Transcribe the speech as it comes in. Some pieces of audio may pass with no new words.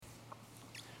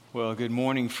Well, good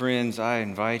morning, friends. I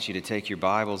invite you to take your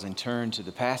Bibles and turn to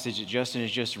the passage that Justin has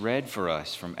just read for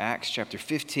us from Acts chapter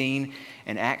 15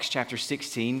 and Acts chapter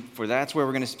 16, for that's where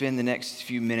we're going to spend the next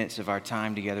few minutes of our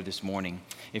time together this morning.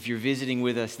 If you're visiting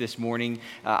with us this morning,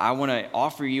 I want to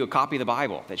offer you a copy of the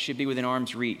Bible that should be within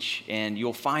arm's reach, and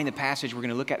you'll find the passage we're going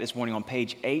to look at this morning on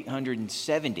page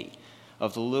 870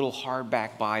 of the little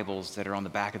hardback Bibles that are on the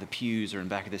back of the pews or in the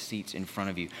back of the seats in front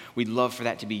of you. We'd love for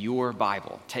that to be your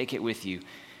Bible. Take it with you.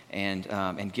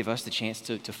 And give us the chance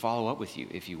to follow up with you,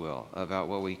 if you will, about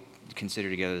what we consider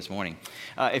together this morning.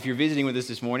 If you're visiting with us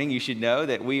this morning, you should know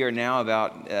that we are now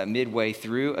about midway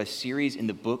through a series in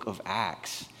the book of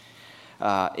Acts.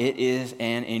 It is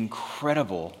an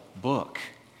incredible book.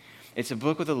 It's a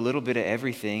book with a little bit of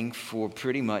everything for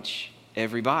pretty much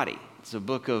everybody. It's a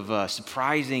book of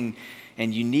surprising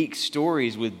and unique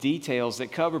stories with details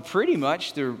that cover pretty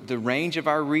much the range of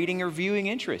our reading or viewing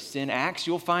interests. In Acts,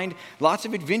 you'll find lots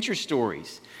of adventure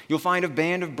stories. You'll find a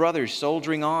band of brothers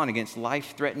soldiering on against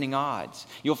life-threatening odds.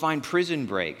 You'll find prison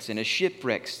breaks and a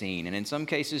shipwreck scene, and in some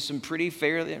cases, some pretty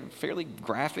fairly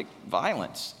graphic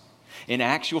violence. In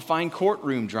Acts, you'll find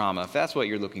courtroom drama, if that's what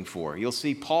you're looking for. You'll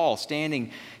see Paul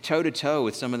standing toe-to-toe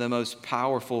with some of the most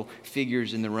powerful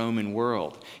figures in the Roman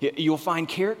world. You'll find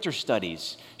character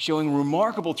studies showing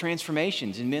remarkable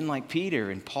transformations in men like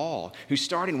Peter and Paul, who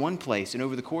start in one place and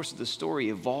over the course of the story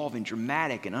evolve in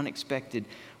dramatic and unexpected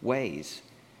ways.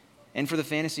 And for the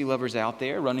fantasy lovers out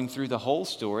there, running through the whole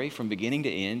story from beginning to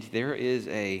end, there is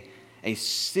a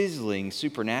sizzling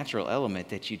supernatural element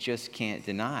that you just can't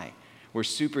deny, where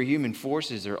superhuman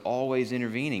forces are always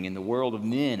intervening in the world of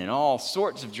men in all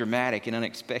sorts of dramatic and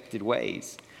unexpected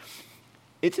ways.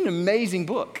 It's an amazing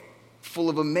book full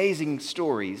of amazing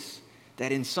stories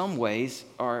that in some ways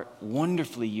are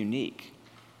wonderfully unique.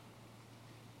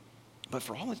 But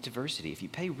for all its diversity, if you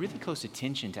pay really close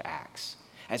attention to Acts,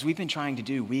 as we've been trying to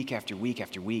do week after week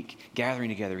after week, gathering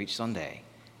together each Sunday,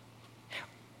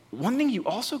 one thing you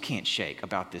also can't shake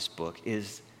about this book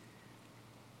is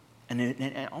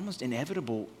an almost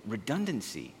inevitable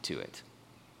redundancy to it.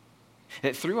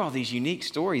 That through all these unique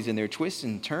stories and their twists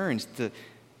and turns, the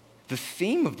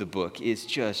theme of the book is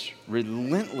just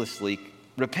relentlessly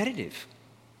repetitive.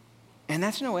 And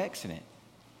that's no accident.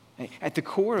 At the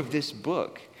core of this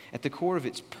book, at the core of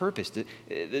its purpose,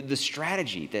 the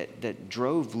strategy that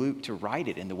drove Luke to write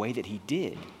it in the way that he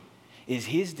did, is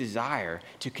his desire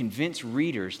to convince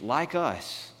readers like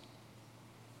us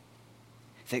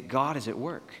that God is at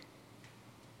work.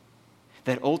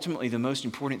 That ultimately the most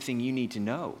important thing you need to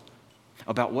know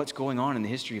about what's going on in the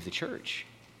history of the church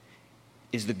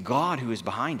is the God who is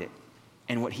behind it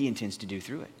and what he intends to do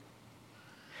through it.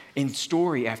 In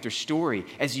story after story,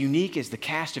 as unique as the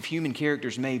cast of human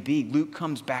characters may be, Luke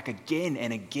comes back again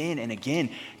and again and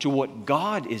again to what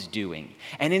God is doing.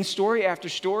 And in story after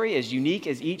story, as unique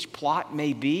as each plot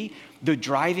may be, the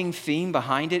driving theme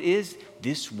behind it is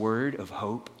this word of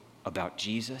hope about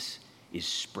Jesus is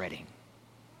spreading.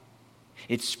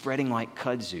 It's spreading like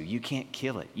kudzu. You can't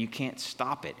kill it. You can't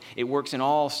stop it. It works in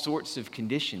all sorts of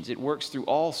conditions. It works through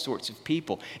all sorts of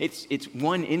people. It's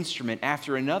one instrument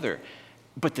after another,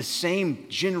 but the same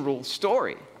general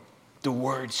story. The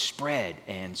word spread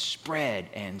and spread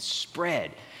and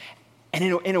spread. And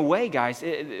in a way, guys,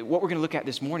 what we're going to look at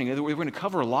this morning, we're going to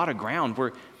cover a lot of ground.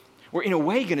 We're in a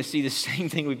way going to see the same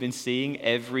thing we've been seeing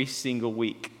every single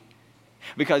week.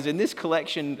 Because in this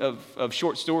collection of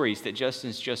short stories that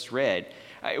Justin's just read,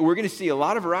 we're going to see a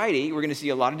lot of variety. We're going to see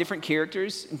a lot of different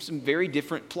characters and some very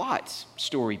different plots,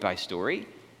 story by story.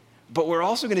 But we're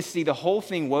also going to see the whole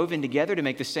thing woven together to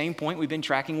make the same point we've been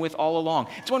tracking with all along.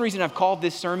 It's one reason I've called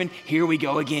this sermon, Here We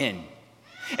Go Again.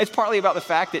 It's partly about the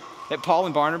fact that Paul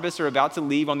and Barnabas are about to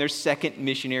leave on their second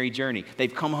missionary journey.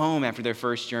 They've come home after their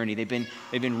first journey. They've been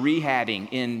rehabbing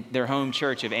in their home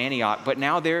church of Antioch, but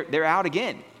now they're out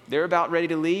again. They're about ready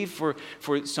to leave for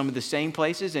some of the same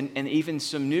places and even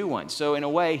some new ones. So in a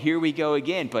way, here we go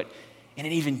again. But in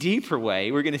an even deeper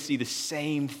way, we're going to see the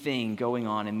same thing going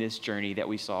on in this journey that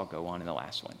we saw go on in the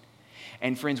last one.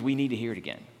 And friends, we need to hear it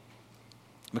again.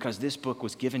 Because this book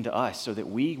was given to us so that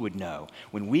we would know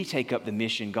when we take up the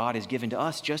mission God has given to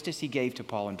us, just as he gave to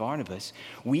Paul and Barnabas,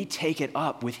 we take it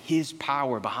up with his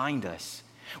power behind us,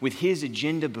 with his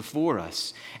agenda before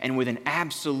us, and with an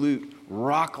absolute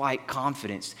rock-like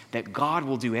confidence that God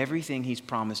will do everything he's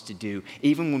promised to do,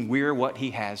 even when we're what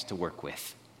he has to work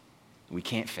with. We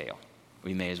can't fail.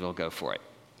 We may as well go for it.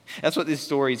 That's what these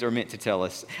stories are meant to tell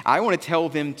us. I want to tell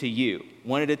them to you,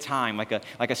 one at a time, like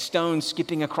a stone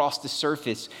skipping across the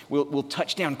surface. We'll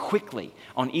touch down quickly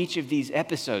on each of these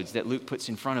episodes that Luke puts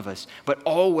in front of us, but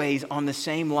always on the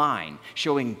same line,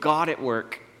 showing God at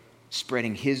work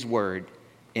spreading his word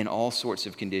in all sorts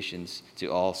of conditions to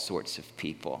all sorts of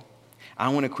people. I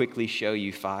want to quickly show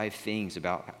you 5 things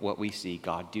about what we see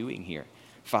God doing here.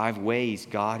 5 ways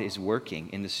God is working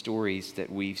in the stories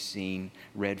that we've seen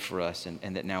read for us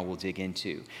and that now we'll dig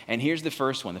into. And here's the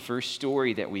first one, the first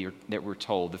story that we're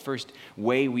told, the first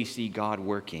way we see God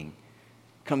working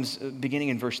comes beginning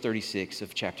in verse 36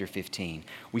 of chapter 15.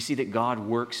 We see that God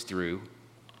works through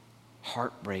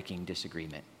heartbreaking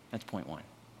disagreement. That's point 1.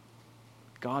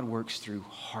 God works through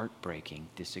heartbreaking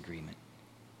disagreement.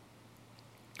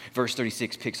 Verse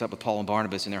 36 picks up with Paul and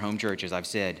Barnabas in their home church, as I've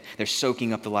said. They're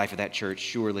soaking up the life of that church,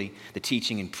 surely. The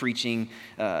teaching and preaching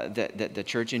that the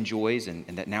church enjoys and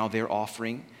that now they're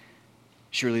offering.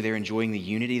 Surely they're enjoying the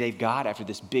unity they've got after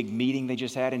this big meeting they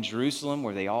just had in Jerusalem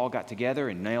where they all got together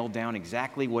and nailed down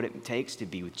exactly what it takes to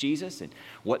be with Jesus and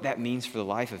what that means for the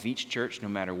life of each church, no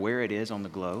matter where it is on the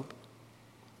globe.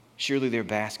 Surely they're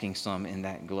basking some in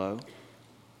that glow.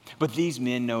 But these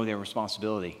men know their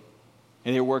responsibility.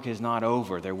 And their work is not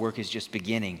over. Their work is just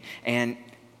beginning. And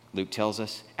Luke tells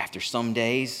us, after some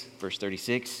days, verse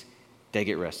 36, they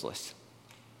get restless.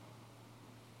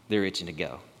 They're itching to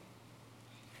go.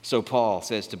 So Paul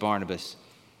says to Barnabas,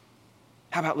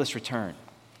 how about let's return?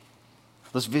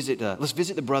 Let's visit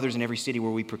the brothers in every city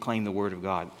where we proclaim the word of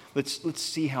God. Let's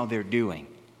see how they're doing.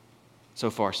 So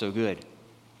far, so good.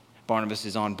 Barnabas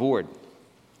is on board.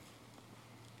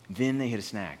 Then they hit a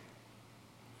snag.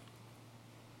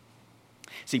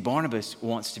 See, Barnabas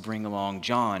wants to bring along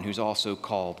John, who's also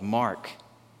called Mark.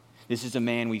 This is a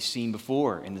man we've seen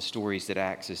before in the stories that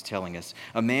Acts is telling us.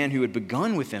 A man who had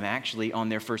begun with them actually on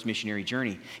their first missionary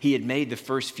journey. He had made the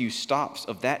first few stops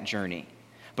of that journey.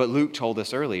 But Luke told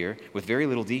us earlier, with very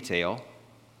little detail,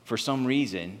 for some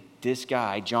reason, this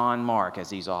guy, John Mark, as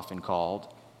he's often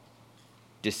called,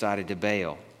 decided to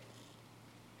bail.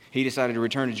 He decided to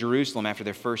return to Jerusalem after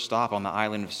their first stop on the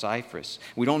island of Cyprus.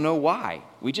 We don't know why.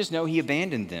 We just know he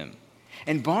abandoned them.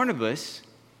 And Barnabas,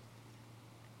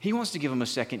 he wants to give them a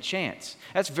second chance.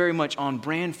 That's very much on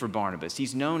brand for Barnabas.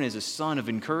 He's known as a son of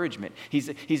encouragement.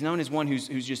 He's known as one who's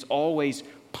just always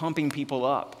pumping people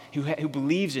up, who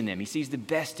believes in them. He sees the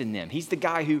best in them. He's the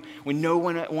guy who, when no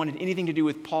one wanted anything to do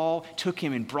with Paul, took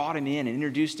him and brought him in and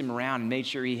introduced him around and made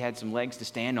sure he had some legs to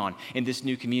stand on in this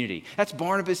new community. That's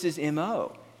Barnabas's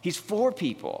MO. He's for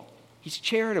people. He's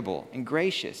charitable and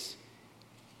gracious.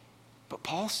 But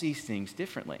Paul sees things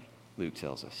differently, Luke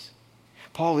tells us.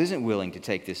 Paul isn't willing to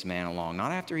take this man along,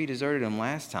 not after he deserted him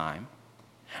last time.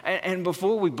 And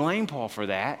before we blame Paul for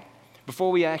that,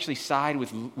 before we actually side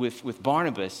with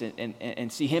Barnabas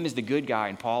and see him as the good guy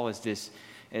and Paul as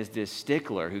this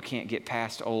stickler who can't get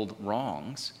past old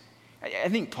wrongs, I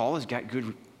think Paul has got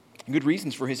good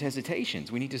reasons for his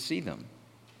hesitations. We need to see them.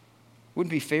 Wouldn't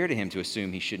be fair to him to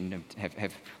assume he shouldn't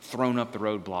have thrown up the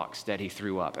roadblocks that he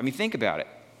threw up. I mean, think about it.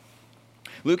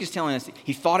 Luke is telling us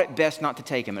he thought it best not to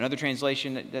take him. Another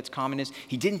translation that's common is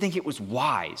he didn't think it was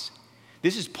wise.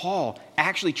 This is Paul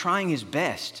actually trying his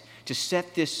best to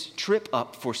set this trip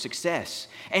up for success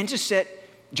and to set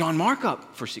John Mark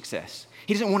up for success.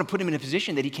 He doesn't want to put him in a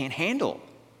position that he can't handle.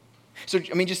 So,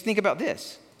 I mean, just think about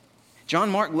this. John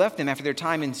Mark left them after their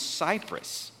time in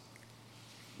Cyprus.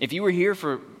 If you were here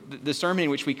for the sermon in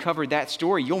which we covered that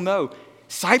story, you'll know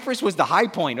Cyprus was the high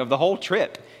point of the whole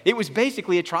trip. It was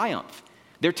basically a triumph.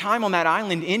 Their time on that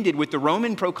island ended with the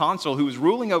Roman proconsul who was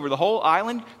ruling over the whole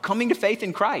island coming to faith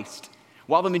in Christ,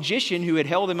 while the magician who had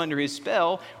held him under his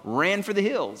spell ran for the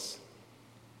hills.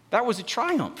 That was a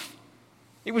triumph.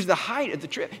 It was the height of the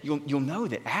trip. You'll know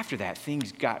that after that,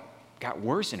 things got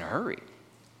worse in a hurry.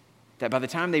 That by the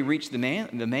time they reached the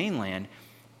mainland,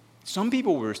 some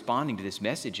people were responding to this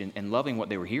message and loving what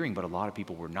they were hearing, but a lot of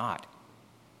people were not.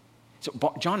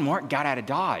 So John Mark got out of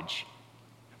Dodge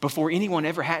before anyone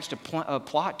ever hatched a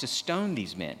plot to stone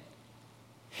these men.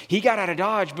 He got out of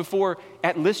Dodge before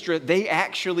at Lystra they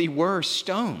actually were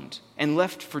stoned and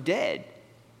left for dead.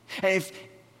 And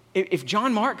if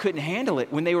John Mark couldn't handle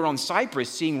it when they were on Cyprus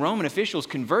seeing Roman officials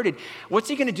converted, what's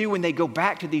he going to do when they go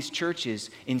back to these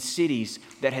churches in cities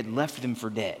that had left them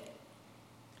for dead?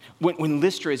 When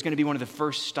Lystra is going to be one of the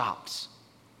first stops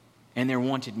and they're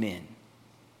wanted men.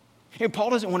 And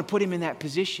Paul doesn't want to put him in that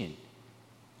position.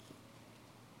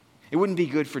 It wouldn't be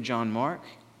good for John Mark.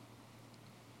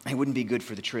 It wouldn't be good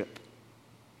for the trip.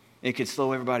 It could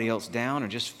slow everybody else down or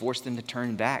just force them to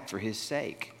turn back for his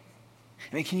sake.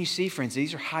 I mean, can you see, friends,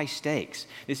 these are high stakes.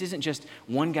 This isn't just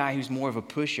one guy who's more of a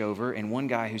pushover and one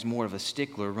guy who's more of a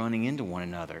stickler running into one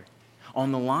another.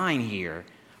 On the line here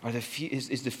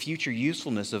is the future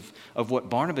usefulness of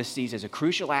what Barnabas sees as a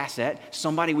crucial asset,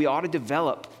 somebody we ought to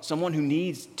develop, someone who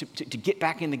needs to get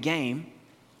back in the game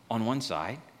on one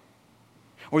side,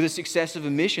 or the success of a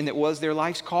mission that was their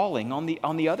life's calling on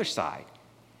the other side.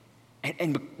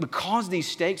 And because these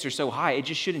stakes are so high, it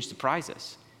just shouldn't surprise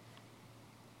us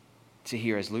to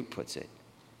hear, as Luke puts it,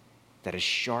 that a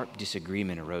sharp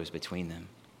disagreement arose between them,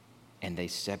 and they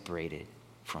separated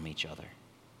from each other.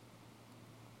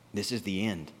 This is the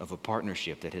end of a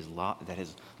partnership that has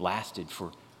lasted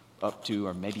for up to,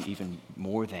 or maybe even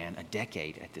more than, a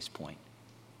decade at this point.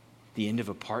 The end of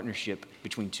a partnership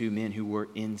between two men who were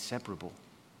inseparable.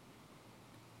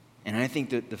 And I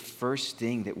think that the first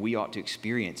thing that we ought to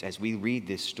experience as we read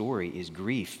this story is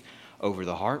grief over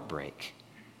the heartbreak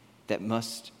that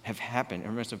must have happened,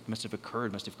 or must have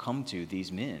occurred, must have come to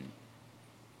these men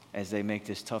as they make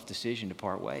this tough decision to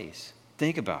part ways.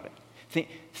 Think about it.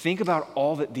 Think about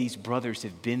all that these brothers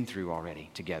have been through already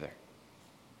together.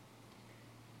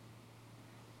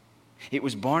 It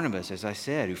was Barnabas, as I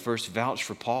said, who first vouched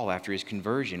for Paul after his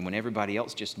conversion when everybody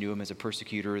else just knew him as a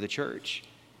persecutor of the church.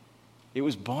 It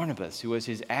was Barnabas who was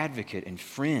his advocate and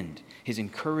friend, his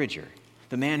encourager,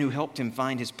 the man who helped him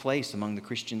find his place among the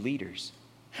Christian leaders.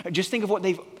 Just think of what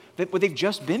they've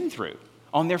just been through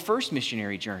on their first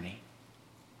missionary journey.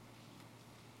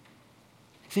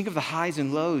 Think of the highs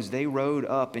and lows they rode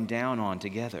up and down on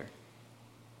together.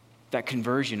 That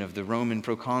conversion of the Roman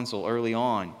proconsul early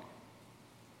on.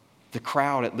 The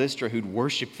crowd at Lystra who'd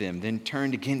worshiped them, then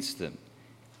turned against them.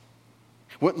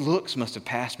 What looks must have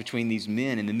passed between these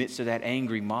men in the midst of that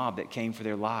angry mob that came for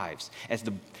their lives, as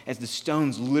the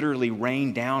stones literally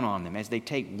rain down on them, as they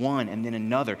take one and then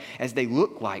another, as they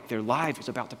look like their life is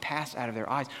about to pass out of their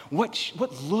eyes. What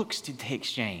looks did they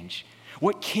exchange?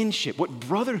 What kinship, what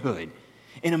brotherhood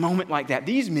in a moment like that?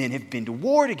 These men have been to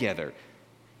war together.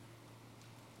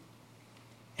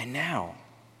 And now,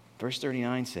 verse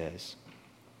 39 says,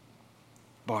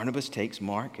 Barnabas takes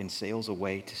Mark and sails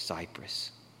away to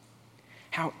Cyprus.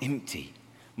 How empty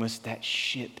must that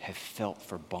ship have felt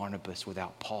for Barnabas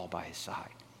without Paul by his side?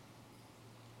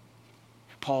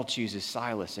 Paul chooses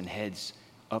Silas and heads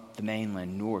up the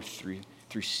mainland north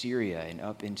through Syria and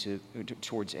up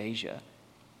towards Asia.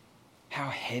 How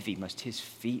heavy must his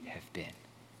feet have been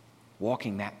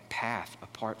walking that path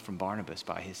apart from Barnabas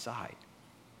by his side?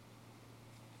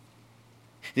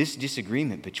 This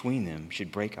disagreement between them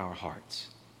should break our hearts.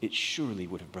 It surely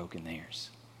would have broken theirs.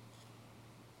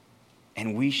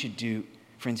 And we should do,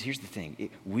 friends, here's the thing.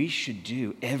 We should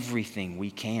do everything we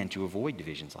can to avoid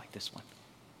divisions like this one.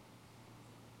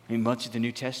 I mean, much of the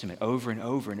New Testament over and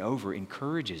over and over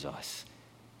encourages us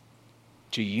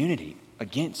to unity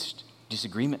against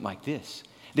disagreement like this.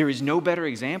 There is no better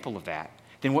example of that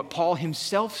than what Paul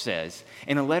himself says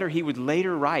in a letter he would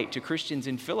later write to Christians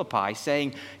in Philippi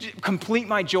saying, complete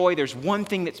my joy, there's one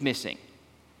thing that's missing.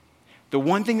 The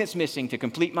one thing that's missing to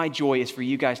complete my joy is for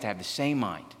you guys to have the same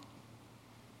mind,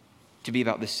 to be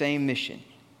about the same mission,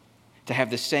 to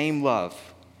have the same love,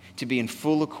 to be in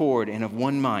full accord and of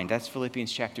one mind. That's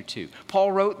Philippians chapter 2.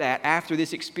 Paul wrote that after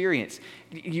this experience.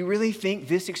 You really think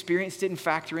this experience didn't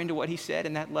factor into what he said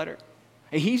in that letter?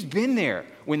 He's been there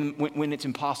when it's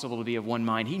impossible to be of one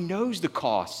mind. He knows the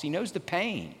costs. He knows the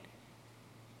pain.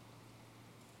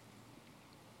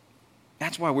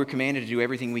 That's why we're commanded to do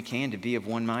everything we can to be of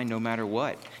one mind no matter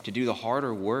what, to do the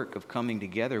harder work of coming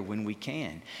together when we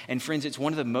can. And friends, it's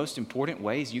one of the most important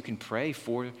ways you can pray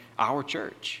for our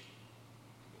church.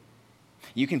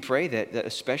 You can pray that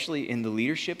especially in the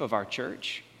leadership of our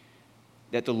church,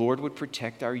 that the Lord would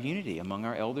protect our unity among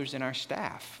our elders and our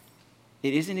staff.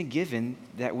 It isn't a given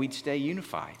that we'd stay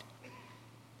unified.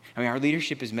 I mean, our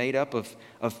leadership is made up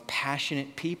of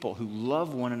passionate people who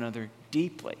love one another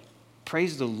deeply.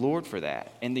 Praise the Lord for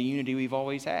that and the unity we've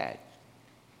always had.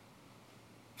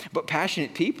 But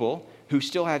passionate people who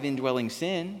still have indwelling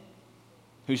sin,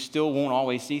 who still won't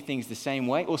always see things the same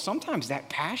way, well, sometimes that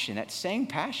passion, that same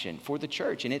passion for the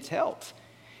church and its health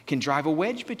can drive a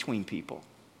wedge between people.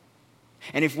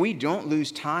 And if we don't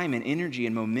lose time and energy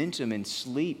and momentum and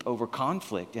sleep over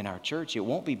conflict in our church, it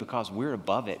won't be because we're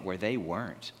above it where they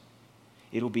weren't.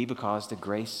 It'll be because the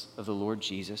grace of the Lord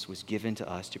Jesus was given to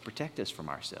us to protect us from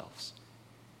ourselves.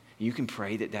 You can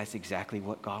pray that that's exactly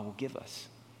what God will give us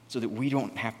so that we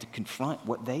don't have to confront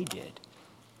what they did.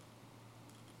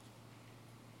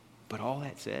 But all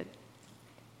that said,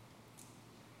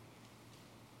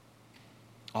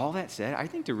 I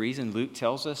think the reason Luke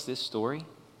tells us this story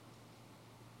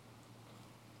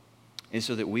is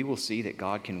so that we will see that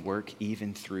God can work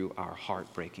even through our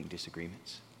heartbreaking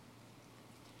disagreements.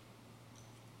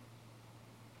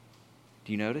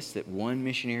 Do you notice that one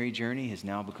missionary journey has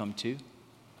now become two?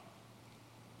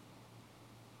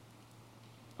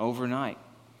 Overnight,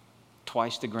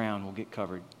 twice the ground will get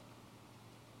covered.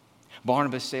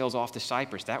 Barnabas sails off to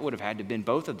Cyprus. That would have had to have been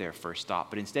both of their first stop,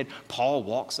 but instead Paul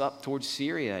walks up towards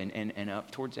Syria and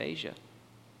up towards Asia.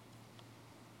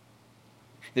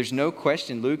 There's no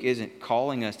question Luke isn't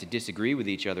calling us to disagree with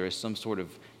each other as some sort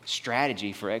of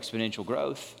strategy for exponential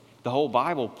growth. The whole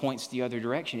Bible points the other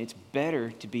direction. It's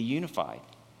better to be unified.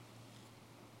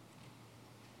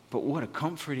 But what a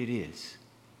comfort it is.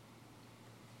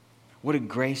 What a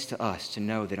grace to us to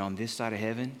know that on this side of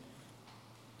heaven,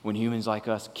 when humans like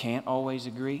us can't always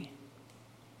agree,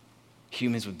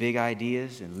 humans with big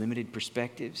ideas and limited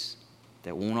perspectives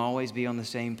that won't always be on the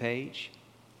same page,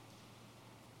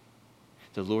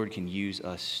 the Lord can use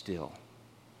us still.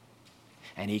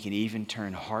 And He can even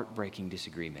turn heartbreaking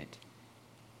disagreement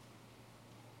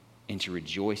into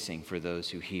rejoicing for those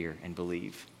who hear and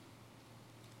believe.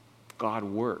 God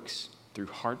works through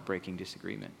heartbreaking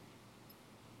disagreement.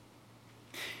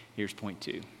 Here's point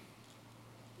 2.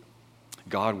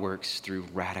 God works through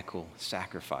radical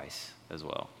sacrifice as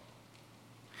well.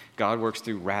 God works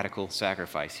through radical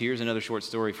sacrifice. Here's another short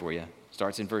story for you.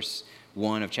 Starts in verse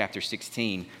 1 of chapter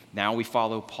 16. Now we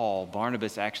follow Paul.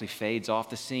 Barnabas actually fades off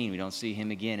the scene. We don't see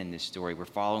him again in this story. We're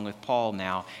following with Paul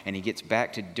now, and he gets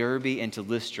back to Derbe and to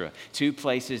Lystra, 2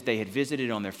 places they had visited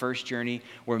on their first journey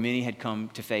where many had come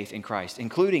to faith in Christ,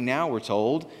 including, now we're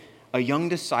told, a young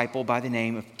disciple by the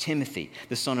name of Timothy,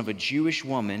 the son of a Jewish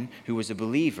woman who was a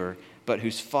believer, but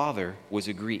whose father was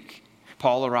a Greek.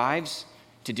 Paul arrives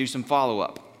to do some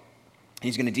follow-up.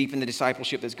 He's going to deepen the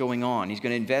discipleship that's going on. He's going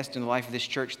to invest in the life of this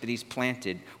church that he's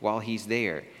planted while he's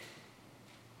there.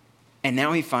 And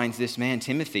now he finds this man,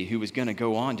 Timothy, who was going to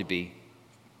go on to be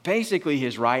basically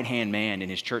his right-hand man in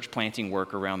his church planting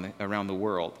work around the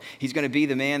world. He's going to be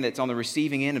the man that's on the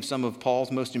receiving end of some of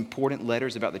Paul's most important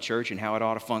letters about the church and how it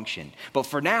ought to function. But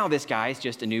for now, this guy is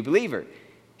just a new believer.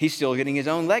 He's still getting his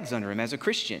own legs under him as a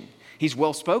Christian. He's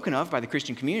well spoken of by the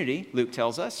Christian community, Luke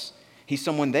tells us. He's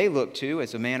someone they look to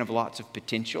as a man of lots of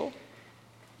potential.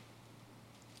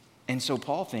 And so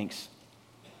Paul thinks,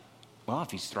 well,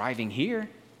 if he's thriving here,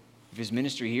 if his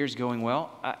ministry here is going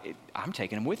well, I'm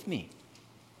taking him with me.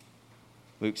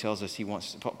 Luke tells us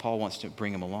Paul wants to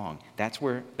bring him along. That's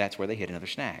where they hit another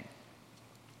snag.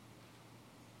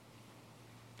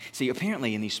 See,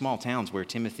 apparently in these small towns where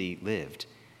Timothy lived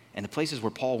and the places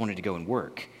where Paul wanted to go and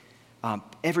work,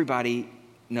 everybody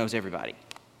knows everybody.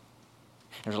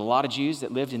 There's a lot of Jews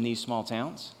that lived in these small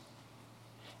towns.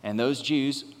 And those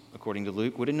Jews, according to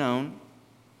Luke, would have known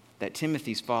that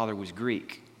Timothy's father was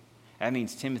Greek. That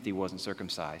means Timothy wasn't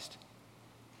circumcised.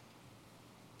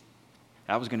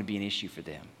 That was going to be an issue for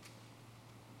them.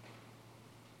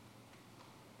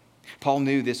 Paul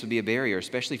knew this would be a barrier,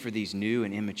 especially for these new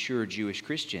and immature Jewish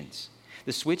Christians.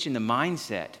 The switch in the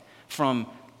mindset from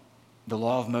the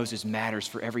law of Moses matters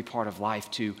for every part of life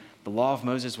to the law of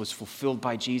Moses was fulfilled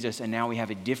by Jesus, and now we have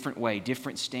a different way,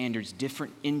 different standards,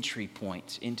 different entry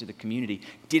points into the community.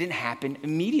 Didn't happen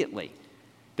immediately.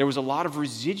 There was a lot of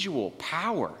residual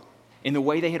power in the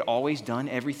way they had always done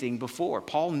everything before.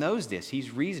 Paul knows this. He's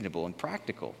reasonable and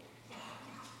practical.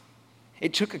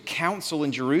 It took a council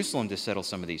in Jerusalem to settle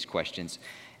some of these questions,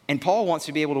 and Paul wants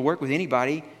to be able to work with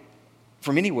anybody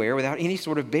from anywhere without any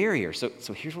sort of barrier. So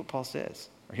here's what Paul says,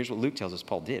 or here's what Luke tells us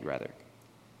Paul did, rather.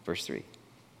 Verse 3.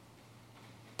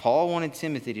 Paul wanted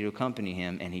Timothy to accompany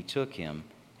him, and he took him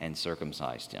and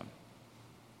circumcised him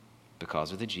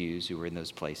because of the Jews who were in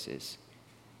those places,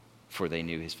 for they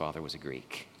knew his father was a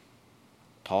Greek.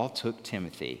 Paul took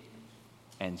Timothy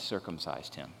and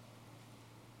circumcised him.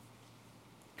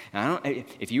 Now,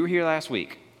 if you were here last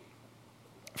week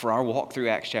for our walk through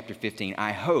Acts chapter 15,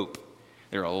 I hope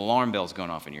there are alarm bells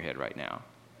going off in your head right now.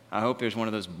 I hope there's one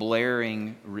of those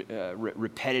blaring,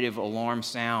 repetitive alarm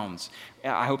sounds.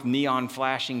 I hope neon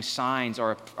flashing signs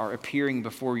are appearing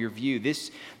before your view.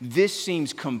 This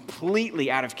seems completely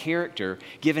out of character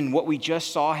given what we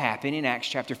just saw happen in Acts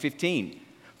chapter 15.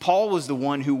 Paul was the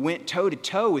one who went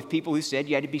toe-to-toe with people who said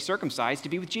you had to be circumcised to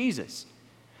be with Jesus.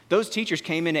 Those teachers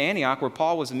came into Antioch where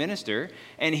Paul was a minister,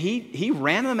 and he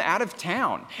ran them out of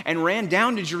town and ran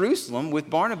down to Jerusalem with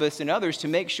Barnabas and others to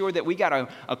make sure that we got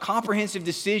a comprehensive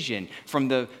decision from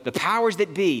the powers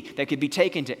that be that could be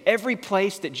taken to every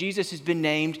place that Jesus has been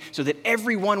named so that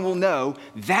everyone will know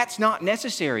that's not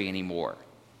necessary anymore.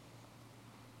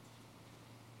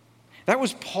 That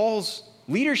was Paul's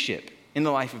leadership in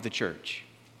the life of the church.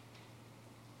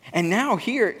 And now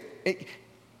here,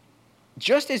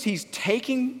 just as he's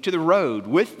taking to the road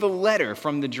with the letter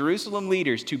from the Jerusalem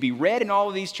leaders to be read in all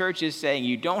of these churches saying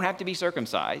you don't have to be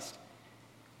circumcised,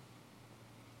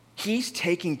 he's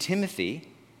taking Timothy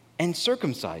and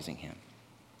circumcising him.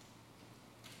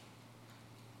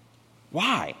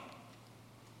 Why?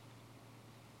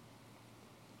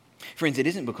 Friends, it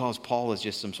isn't because Paul is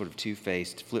just some sort of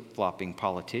two-faced, flip-flopping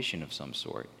politician of some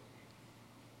sort.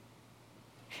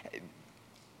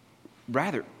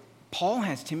 Rather, Paul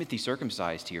has Timothy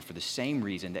circumcised here for the same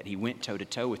reason that he went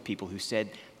toe-to-toe with people who said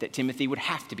that Timothy would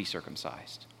have to be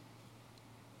circumcised.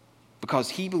 Because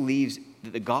he believes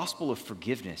that the gospel of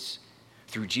forgiveness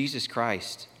through Jesus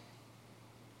Christ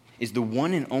is the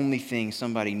one and only thing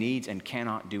somebody needs and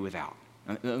cannot do without.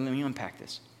 Let me unpack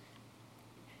this.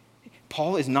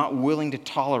 Paul is not willing to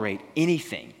tolerate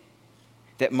anything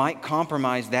that might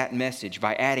compromise that message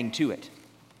by adding to it.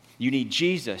 You need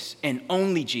Jesus and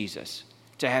only Jesus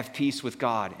to have peace with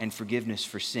God and forgiveness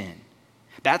for sin.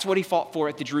 That's what he fought for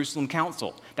at the Jerusalem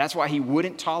Council. That's why he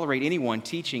wouldn't tolerate anyone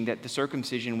teaching that the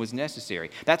circumcision was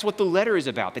necessary. That's what the letter is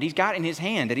about, that he's got in his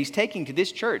hand, that he's taking to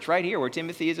this church right here where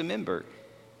Timothy is a member.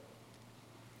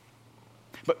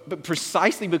 But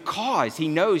precisely because he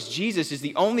knows Jesus is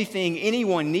the only thing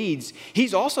anyone needs,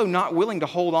 he's also not willing to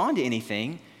hold on to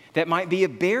anything that might be a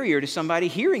barrier to somebody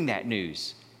hearing that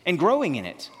news and growing in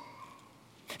it.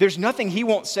 There's nothing he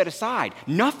won't set aside,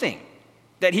 nothing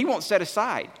that he won't set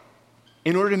aside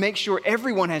in order to make sure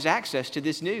everyone has access to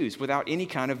this news without any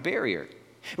kind of barrier.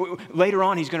 Later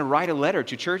on, he's going to write a letter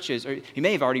to churches, or he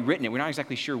may have already written it, we're not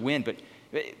exactly sure when, but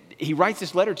he writes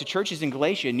this letter to churches in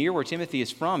Galatia, near where Timothy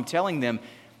is from, telling them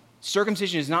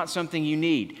circumcision is not something you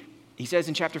need. He says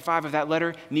in chapter 5 of that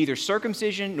letter, neither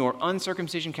circumcision nor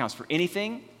uncircumcision counts for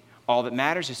anything. All that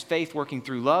matters is faith working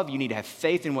through love. You need to have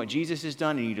faith in what Jesus has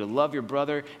done, and you need to love your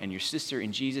brother and your sister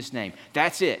in Jesus' name.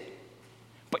 That's it.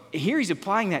 But here he's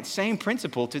applying that same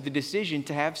principle to the decision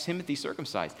to have Timothy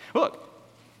circumcised. Look,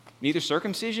 neither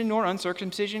circumcision nor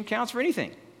uncircumcision counts for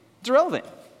anything. It's irrelevant.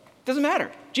 It doesn't matter.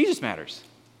 Jesus matters.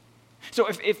 So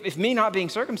if me not being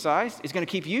circumcised is going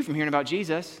to keep you from hearing about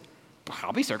Jesus,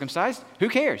 I'll be circumcised. Who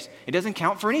cares? It doesn't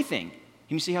count for anything.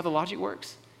 Can you see how the logic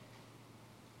works?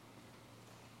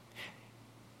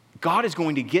 God is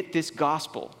going to get this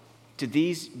gospel to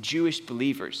these Jewish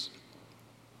believers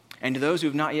and to those who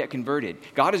have not yet converted.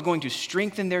 God is going to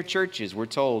strengthen their churches, we're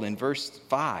told in verse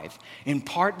 5, in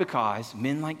part because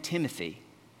men like Timothy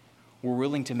were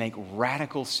willing to make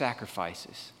radical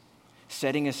sacrifices,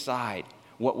 setting aside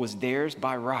what was theirs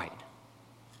by right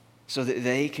so that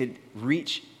they could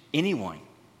reach anyone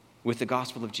with the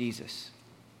gospel of Jesus.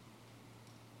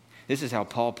 This is how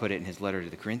Paul put it in his letter to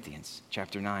the Corinthians,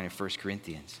 chapter 9 of 1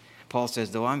 Corinthians. Paul says,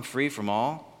 though I'm free from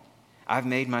all, I've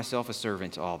made myself a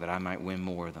servant to all that I might win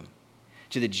more of them.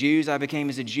 To the Jews I became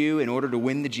as a Jew in order to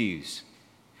win the Jews.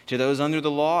 To those under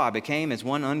the law I became as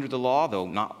one under the law, though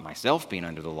not myself being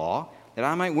under the law, that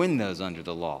I might win those under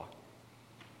the law.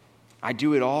 I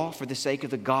do it all for the sake of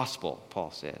the gospel,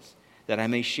 Paul says, that I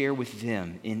may share with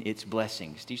them in its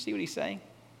blessings. Do you see what he's saying?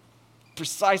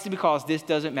 Precisely because this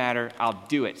doesn't matter, I'll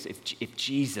do it. If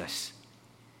Jesus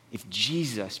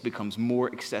becomes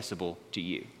more accessible to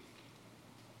you.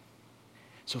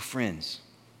 So friends,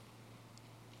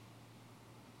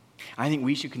 I think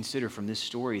we should consider from this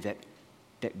story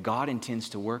that God intends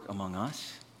to work among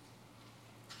us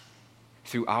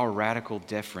through our radical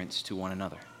deference to one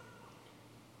another.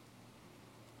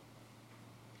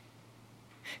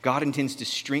 God intends to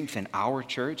strengthen our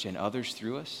church and others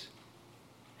through us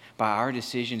by our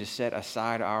decision to set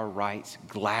aside our rights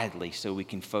gladly so we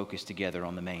can focus together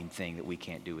on the main thing that we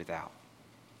can't do without.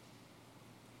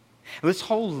 Let's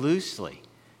hold loosely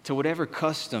to whatever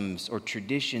customs or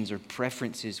traditions or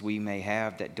preferences we may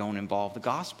have that don't involve the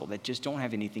gospel, that just don't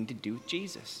have anything to do with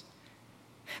Jesus.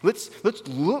 Let's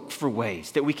look for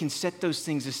ways that we can set those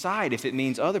things aside if it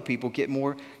means other people get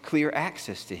more clear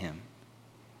access to him.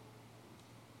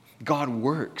 God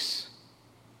works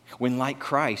when, like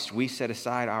Christ, we set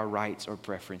aside our rights or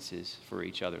preferences for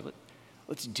each other.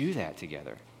 Let's do that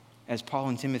together, as Paul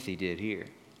and Timothy did here,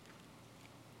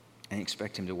 and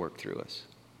expect him to work through us.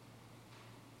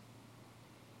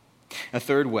 A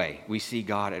third way we see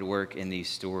God at work in these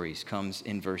stories comes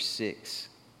in verse 6.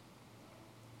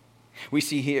 We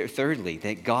see here, thirdly,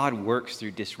 that God works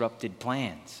through disrupted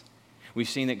plans. We've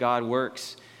seen that God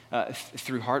works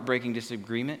through heartbreaking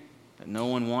disagreement that no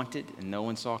one wanted and no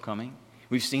one saw coming.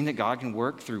 We've seen that God can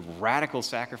work through radical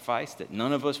sacrifice that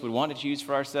none of us would want to choose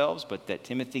for ourselves, but that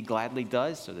Timothy gladly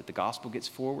does so that the gospel gets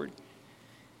forward.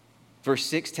 Verse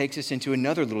 6 takes us into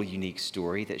another little unique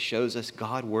story that shows us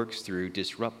God works through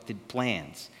disrupted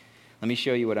plans. Let me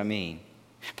show you what I mean.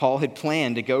 Paul had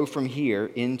planned to go from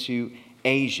here into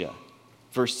Asia.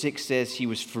 Verse 6 says he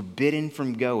was forbidden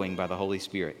from going by the Holy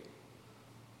Spirit.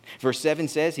 Verse 7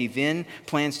 says he then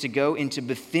plans to go into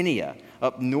Bithynia,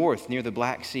 up north near the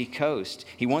Black Sea coast.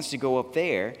 He wants to go up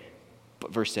there,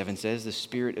 but verse 7 says the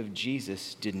Spirit of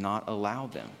Jesus did not allow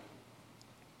them.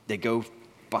 They go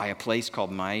by a place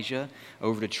called Mysia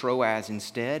over to Troas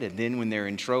instead. And then when they're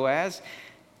in Troas,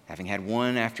 having had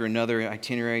one after another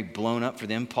itinerary blown up for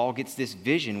them, Paul gets this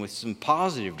vision with some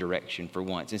positive direction for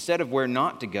once. Instead of where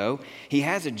not to go, he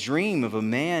has a dream of a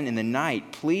man in the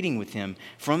night pleading with him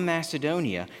from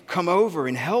Macedonia, "Come over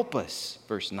and help us,"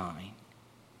 verse 9.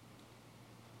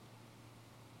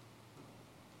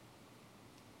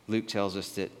 Luke tells us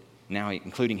that now,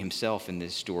 including himself in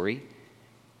this story,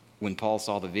 when Paul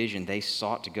saw the vision, they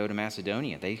sought to go to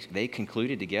Macedonia. They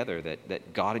concluded together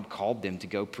that God had called them to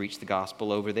go preach the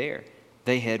gospel over there.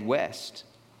 They head west.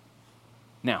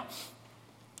 Now,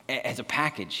 as a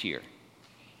package here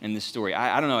in this story,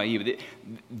 I don't know about you, but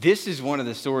this is one of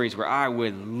the stories where I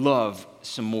would love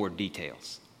some more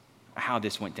details, how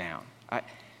this went down.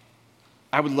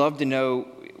 I would love to know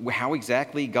how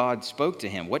exactly God spoke to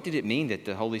him. What did it mean that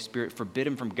the Holy Spirit forbid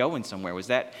him from going somewhere? Was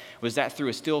that through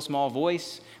a still small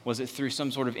voice? Was it through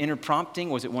some sort of inner prompting?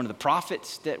 Was it one of the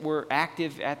prophets that were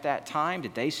active at that time?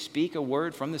 Did they speak a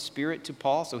word from the Spirit to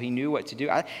Paul so he knew what to do?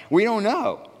 We don't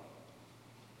know.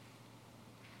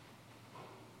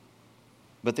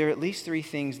 But there are at least three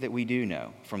things that we do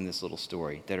know from this little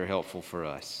story that are helpful for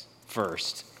us.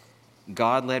 First,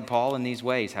 God led Paul in these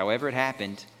ways. However it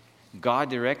happened, God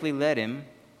directly led him,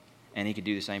 and he could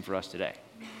do the same for us today.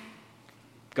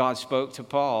 God spoke to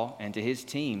Paul and to his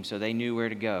team so they knew where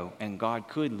to go, and God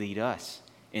could lead us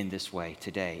in this way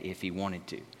today if he wanted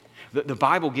to. The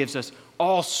Bible gives us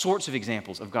all sorts of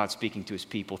examples of God speaking to his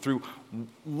people through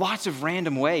lots of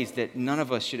random ways that none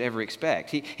of us should ever expect.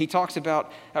 He talks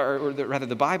about, rather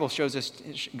the Bible shows us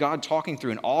God talking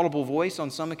through an audible voice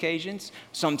on some occasions.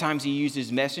 Sometimes he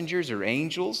uses messengers or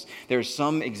angels. There are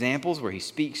some examples where he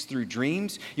speaks through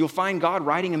dreams. You'll find God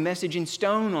writing a message in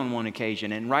stone on one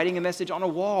occasion and writing a message on a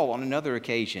wall on another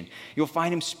occasion. You'll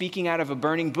find him speaking out of a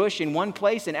burning bush in one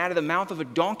place and out of the mouth of a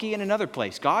donkey in another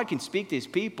place. God can speak to his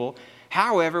people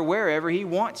however, wherever he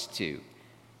wants to.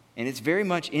 And it's very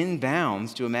much in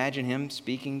bounds to imagine him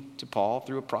speaking to Paul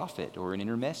through a prophet or an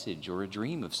inner message or a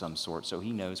dream of some sort so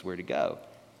he knows where to go.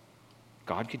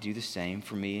 God could do the same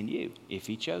for me and you if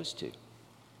he chose to.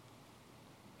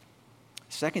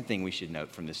 Second thing we should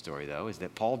note from this story, though, is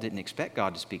that Paul didn't expect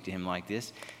God to speak to him like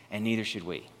this, and neither should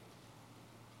we.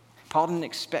 Paul didn't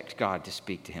expect God to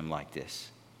speak to him like this.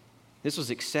 This was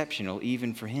exceptional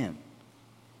even for him.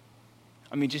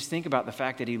 I mean, just think about the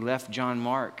fact that he left John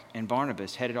Mark and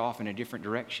Barnabas headed off in a different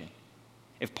direction.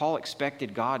 If Paul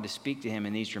expected God to speak to him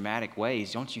in these dramatic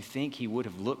ways, don't you think he would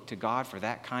have looked to God for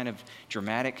that kind of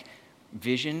dramatic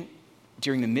vision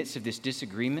during the midst of this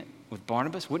disagreement with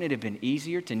Barnabas? Wouldn't it have been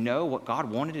easier to know what God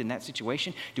wanted in that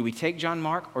situation? Do we take John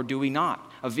Mark or do we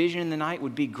not? A vision in the night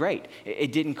would be great.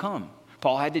 It didn't come.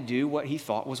 Paul had to do what he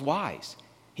thought was wise.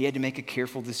 He had to make a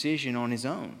careful decision on his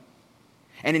own.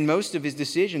 And in most of his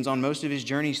decisions, on most of his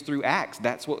journeys through Acts,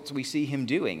 that's what we see him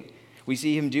doing. We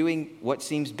see him doing what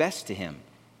seems best to him.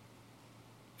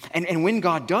 And when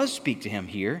God does speak to him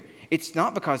here, it's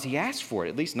not because he asked for it,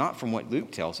 at least not from what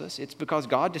Luke tells us. It's because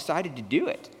God decided to do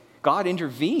it. God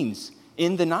intervenes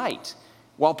in the night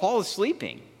while Paul is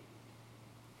sleeping.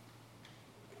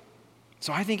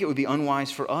 So I think it would be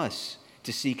unwise for us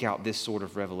to seek out this sort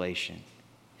of revelation.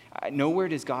 Nowhere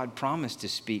does God promise to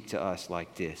speak to us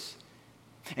like this.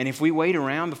 And if we wait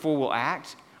around before we'll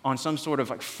act on some sort of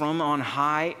like from on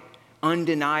high,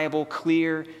 undeniable,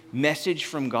 clear message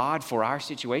from God for our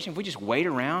situation, if we just wait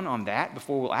around on that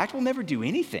before we'll act, we'll never do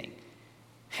anything.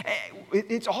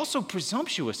 It's also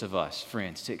presumptuous of us,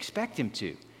 friends, to expect him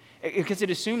to, because it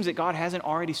assumes that God hasn't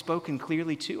already spoken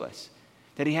clearly to us,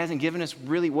 that he hasn't given us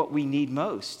really what we need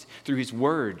most through his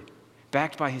word,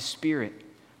 backed by his Spirit,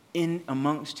 in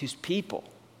amongst his people.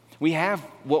 We have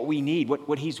what we need,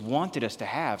 what he's wanted us to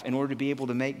have in order to be able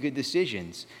to make good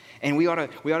decisions. And we ought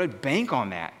to bank on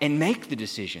that and make the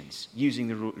decisions using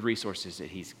the resources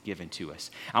that he's given to us.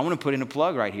 I want to put in a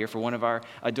plug right here for one of our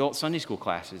adult Sunday school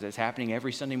classes that's happening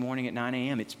every Sunday morning at 9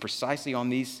 a.m. It's precisely on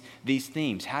these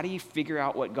themes. How do you figure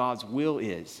out what God's will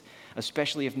is,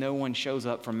 especially if no one shows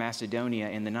up from Macedonia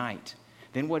in the night?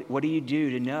 Then what do you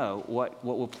do to know what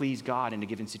will please God in a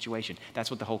given situation?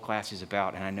 That's what the whole class is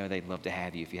about, and I know they'd love to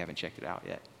have you if you haven't checked it out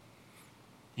yet.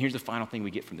 Here's the final thing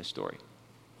we get from this story.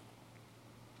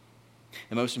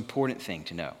 The most important thing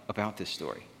to know about this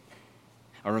story,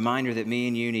 a reminder that me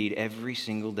and you need every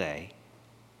single day,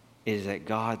 is that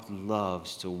God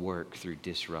loves to work through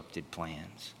disrupted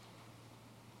plans.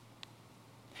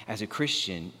 As a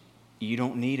Christian, you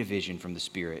don't need a vision from the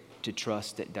Spirit to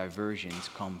trust that diversions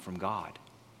come from God.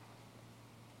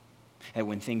 That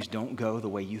when things don't go the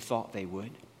way you thought they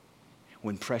would,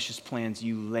 when precious plans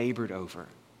you labored over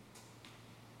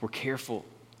were careful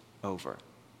over.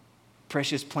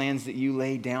 Precious plans that you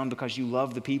laid down because you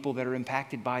love the people that are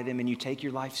impacted by them and you take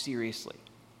your life seriously.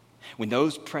 When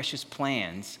those precious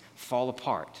plans fall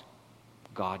apart,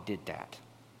 God did that.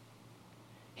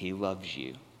 He loves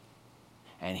you,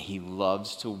 and He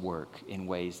loves to work in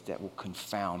ways that will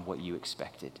confound what you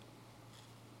expected.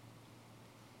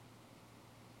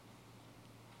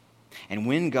 And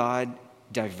when God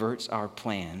diverts our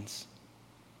plans,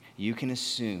 you can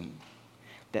assume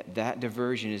that that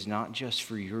diversion is not just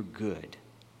for your good,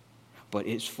 but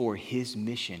it's for His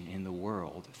mission in the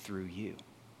world through you.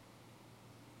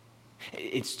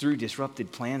 It's through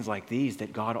disrupted plans like these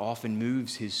that God often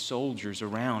moves His soldiers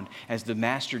around as the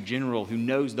master general who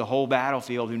knows the whole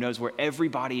battlefield, who knows where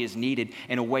everybody is needed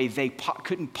in a way they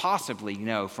couldn't possibly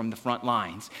know from the front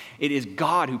lines. It is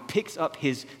God who picks up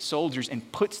His soldiers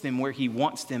and puts them where He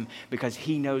wants them because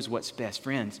He knows what's best.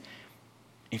 Friends,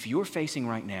 if you're facing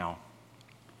right now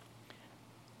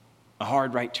a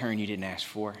hard right turn you didn't ask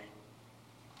for,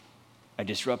 a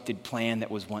disrupted plan that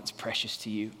was once precious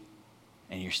to you,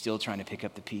 and you're still trying to pick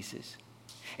up the pieces.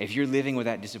 If you're living with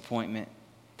that disappointment,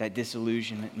 that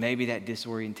disillusionment, maybe that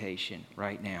disorientation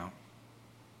right now,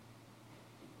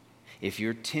 if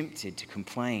you're tempted to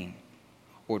complain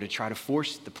or to try to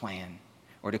force the plan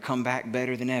or to come back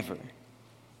better than ever,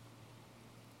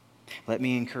 let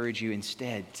me encourage you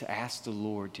instead to ask the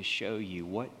Lord to show you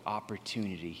what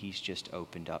opportunity He's just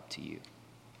opened up to you,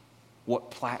 what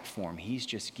platform He's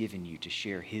just given you to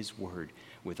share His word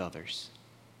with others.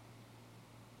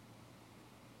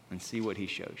 And see what He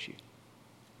shows you.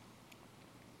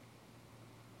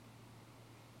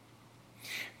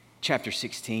 Chapter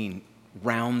 16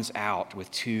 rounds out with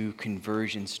two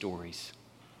conversion stories.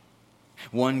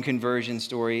 One conversion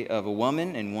story of a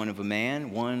woman and one of a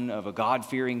man, one of a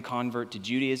God-fearing convert to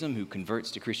Judaism who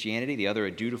converts to Christianity, the other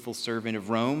a dutiful servant of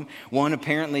Rome, one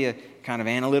apparently a kind of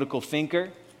analytical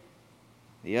thinker,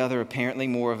 the other apparently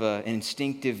more of an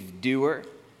instinctive doer.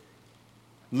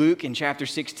 Luke in chapter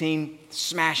 16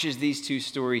 smashes these two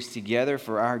stories together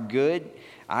for our good,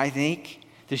 I think,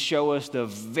 to show us the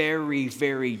very,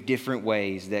 very different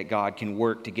ways that God can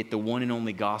work to get the one and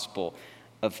only gospel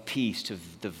of peace to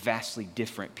the vastly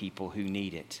different people who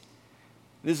need it.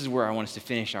 This is where I want us to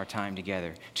finish our time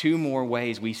together. Two more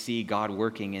ways we see God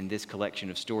working in this collection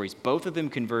of stories, both of them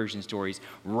conversion stories,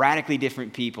 radically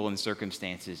different people and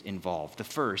circumstances involved. The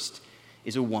first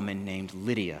is a woman named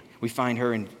Lydia. We find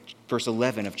her in verse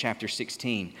 11 of chapter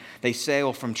 16. They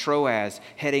sail from Troas,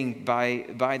 heading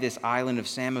by this island of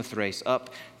Samothrace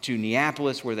up to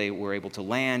Neapolis, where they were able to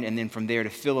land, and then from there to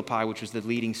Philippi, which was the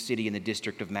leading city in the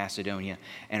district of Macedonia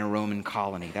and a Roman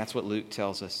colony. That's what Luke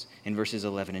tells us in verses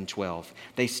 11 and 12.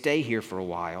 They stay here for a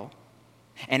while,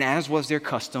 and as was their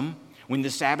custom, when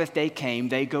the Sabbath day came,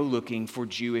 they go looking for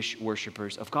Jewish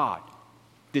worshipers of God.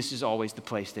 This is always the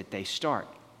place that they start.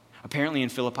 Apparently in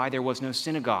Philippi, there was no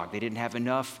synagogue. They didn't have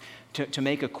enough to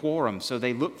make a quorum, so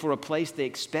they look for a place they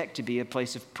expect to be a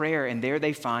place of prayer, and there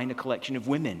they find a collection of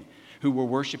women who were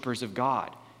worshipers of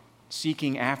God,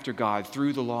 seeking after God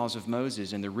through the laws of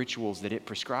Moses and the rituals that it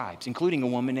prescribes, including a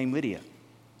woman named Lydia.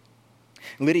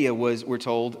 Lydia was, we're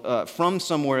told, from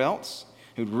somewhere else,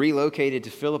 who'd relocated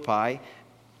to Philippi,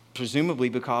 presumably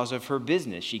because of her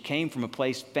business. She came from a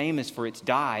place famous for its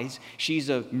dyes. She's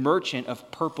a merchant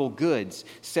of purple goods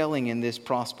selling in this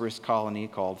prosperous colony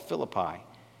called Philippi.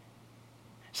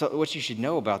 So what you should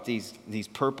know about these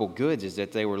purple goods is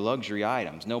that they were luxury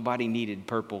items. Nobody needed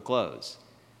purple clothes.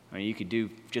 I mean, you could do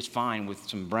just fine with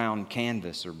some brown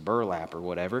canvas or burlap or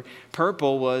whatever.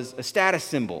 Purple was a status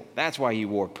symbol. That's why you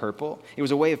wore purple. It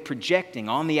was a way of projecting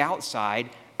on the outside,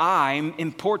 I'm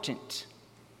important.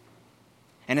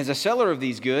 And as a seller of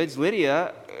these goods,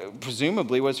 Lydia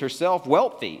presumably was herself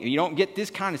wealthy. You don't get this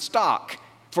kind of stock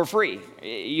for free.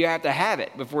 You have to have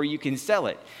it before you can sell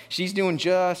it. She's doing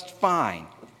just fine.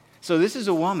 So this is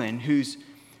a woman whose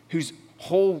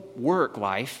whole work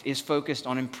life is focused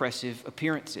on impressive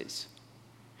appearances,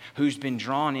 who's been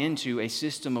drawn into a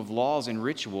system of laws and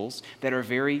rituals that are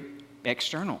very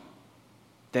external,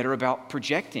 that are about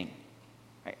projecting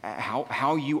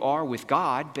how you are with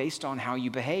God based on how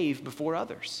you behave before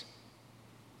others.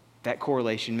 That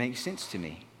correlation makes sense to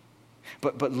me.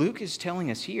 But Luke is telling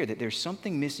us here that there's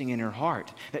something missing in her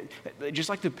heart. That just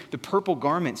like the purple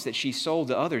garments that she sold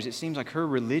to others, it seems like her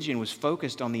religion was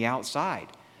focused on the outside.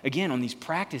 Again, on these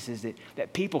practices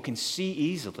that people can see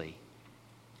easily.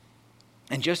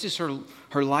 And just as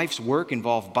her life's work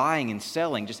involved buying and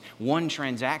selling, just one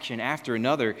transaction after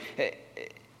another,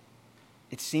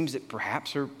 it seems that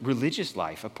perhaps her religious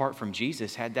life, apart from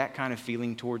Jesus, had that kind of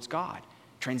feeling towards God.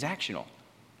 Transactional.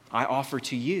 I offer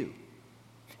to you.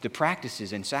 the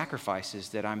practices and sacrifices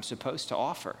that I'm supposed to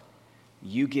offer.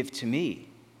 You give to me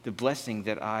the blessing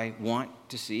that I want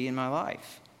to see in my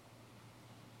life.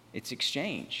 It's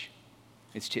exchange.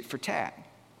 It's tit for tat.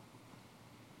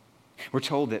 We're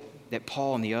told that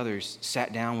Paul and the others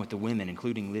sat down with the women,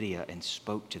 including Lydia, and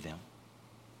spoke to them.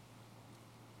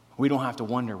 We don't have to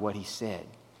wonder what he said.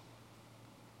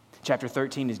 Chapter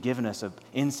 13 has given us an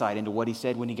insight into what he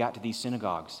said when he got to these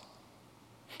synagogues.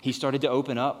 He started to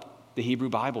open up the Hebrew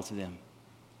Bible to them.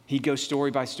 He'd go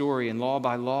story by story and law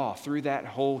by law through that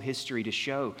whole history to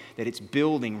show that it's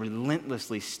building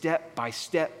relentlessly, step by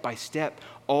step by step,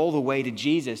 all the way to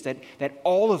Jesus, that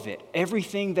all of it,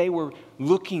 everything they were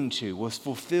looking to was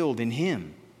fulfilled in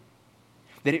him.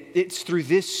 That it's through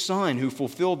this Son who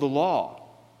fulfilled the law,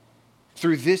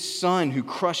 through this Son who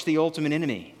crushed the ultimate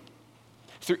enemy,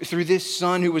 through this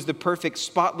Son who was the perfect,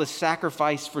 spotless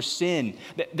sacrifice for sin,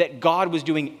 that God was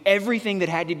doing everything that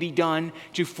had to be done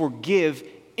to forgive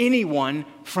anyone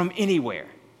from anywhere.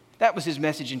 That was his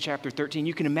message in chapter 13.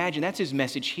 You can imagine that's his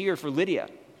message here for Lydia.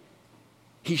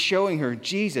 He's showing her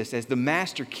Jesus as the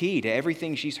master key to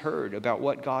everything she's heard about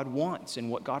what God wants and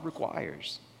what God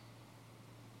requires.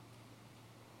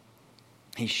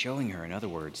 He's showing her, in other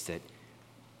words, that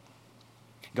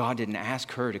God didn't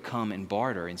ask her to come and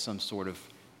barter in some sort of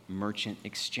merchant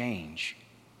exchange,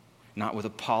 not with a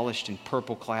polished and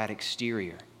purple-clad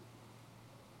exterior.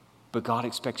 But God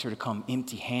expects her to come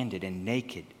empty-handed and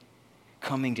naked,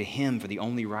 coming to him for the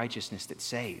only righteousness that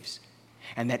saves.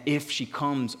 And that if she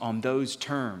comes on those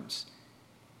terms,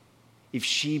 if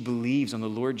she believes on the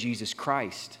Lord Jesus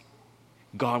Christ,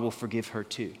 God will forgive her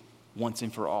too, once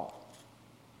and for all.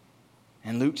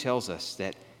 And Luke tells us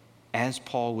that as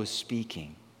Paul was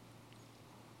speaking,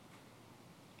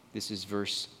 this is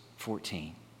verse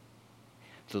 14,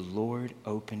 the Lord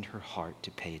opened her heart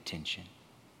to pay attention.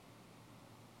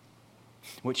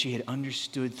 What she had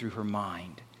understood through her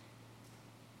mind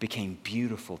became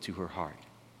beautiful to her heart.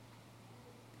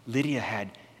 Lydia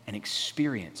had an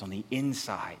experience on the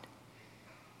inside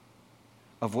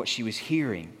of what she was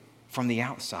hearing from the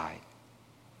outside.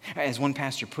 As one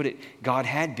pastor put it, God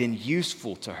had been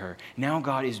useful to her. Now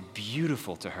God is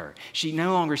beautiful to her. She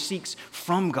no longer seeks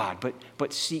from God,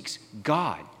 but seeks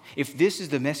God. If this is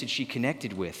the message she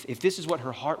connected with, if this is what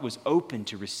her heart was open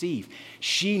to receive,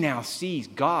 she now sees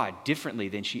God differently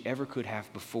than she ever could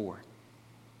have before.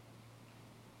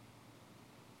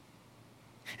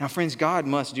 Now, friends, God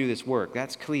must do this work.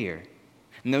 That's clear.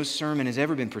 No sermon has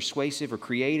ever been persuasive or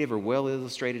creative or well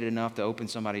illustrated enough to open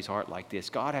somebody's heart like this.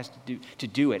 God has to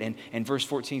do it, and verse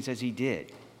 14 says he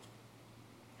did.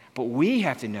 But we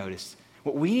have to notice,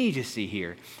 what we need to see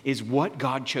here is what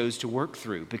God chose to work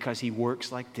through, because he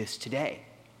works like this today.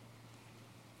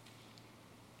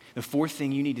 The fourth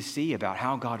thing you need to see about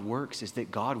how God works is that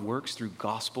God works through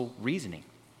gospel reasoning.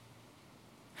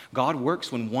 God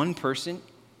works when one person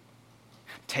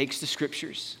takes the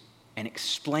scriptures and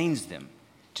explains them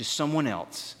to someone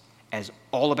else as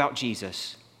all about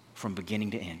Jesus from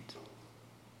beginning to end.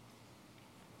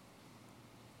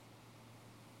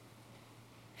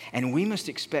 And we must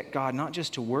expect God not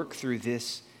just to work through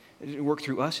us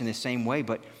in the same way,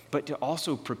 but to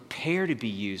also prepare to be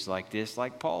used like this,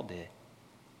 like Paul did.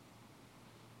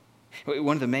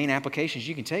 One of the main applications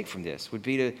you can take from this would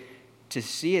be to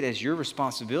see it as your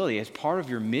responsibility, as part of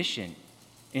your mission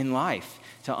in life,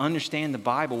 to understand the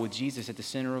Bible with Jesus at the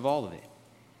center of all of it.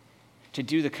 To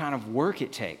do the kind of work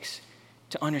it takes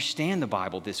to understand the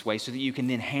Bible this way so that you can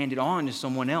then hand it on to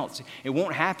someone else. It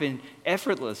won't happen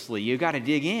effortlessly. You've got to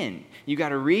dig in. You've got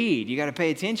to read. You've got to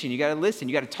pay attention. You've got to listen.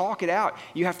 You've got to talk it out.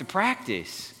 You have to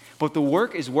practice. But the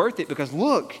work is worth it because,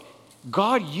 look,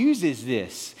 God uses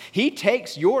this. He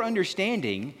takes your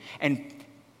understanding and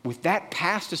with that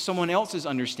passed to someone else's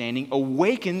understanding,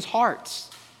 awakens hearts.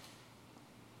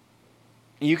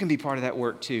 And you can be part of that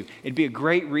work too. It'd be a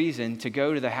great reason to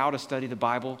go to the How to Study the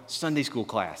Bible Sunday school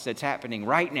class that's happening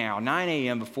right now, 9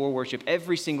 a.m. before worship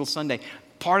every single Sunday.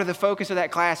 Part of the focus of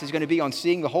that class is going to be on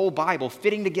seeing the whole Bible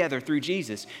fitting together through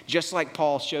Jesus, just like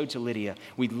Paul showed to Lydia.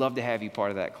 We'd love to have you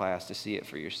part of that class to see it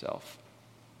for yourself.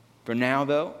 For now,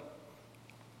 though,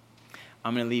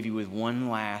 I'm going to leave you with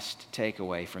one last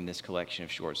takeaway from this collection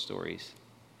of short stories.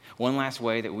 One last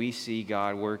way that we see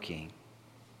God working.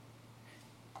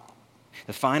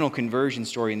 The final conversion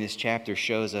story in this chapter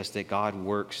shows us that God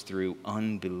works through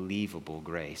unbelievable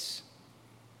grace.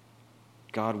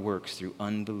 God works through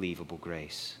unbelievable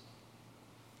grace.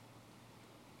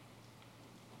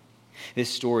 This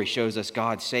story shows us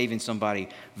God saving somebody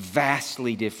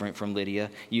vastly different from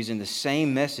Lydia, using the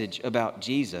same message about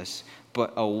Jesus,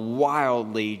 but a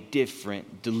wildly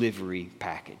different delivery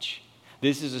package.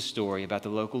 This is a story about the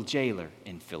local jailer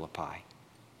in Philippi,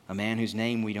 a man whose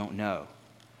name we don't know,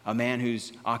 a man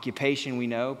whose occupation we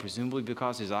know, presumably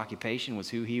because his occupation was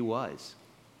who he was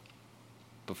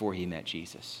before he met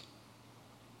Jesus.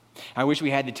 I wish we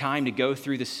had the time to go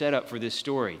through the setup for this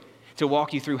story, to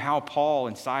walk you through how Paul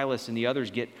and Silas and the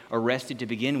others get arrested to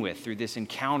begin with through this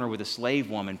encounter with a slave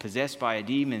woman possessed by a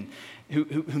demon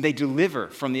whom they deliver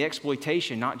from the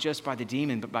exploitation, not just by the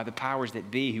demon, but by the powers that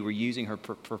be who were using her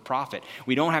for profit.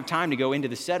 We don't have time to go into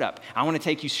the setup. I want to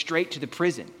take you straight to the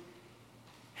prison.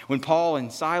 When Paul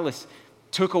and Silas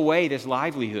took away this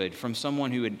livelihood from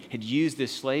someone who had used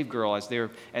this slave girl as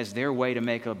their way to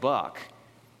make a buck,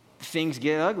 things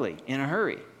get ugly in a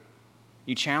hurry.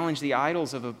 You challenge the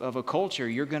idols of a culture,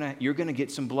 you're gonna get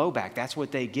some blowback. That's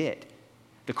what they get.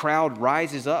 The crowd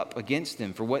rises up against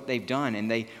them for what they've done, and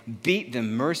they beat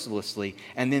them mercilessly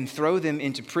and then throw them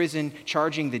into prison,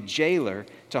 charging the jailer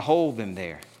to hold them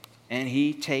there. And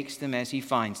he takes them as he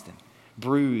finds them,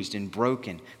 bruised and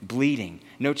broken, bleeding,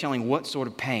 no telling what sort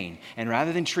of pain. And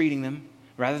rather than treating them,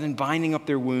 rather than binding up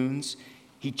their wounds,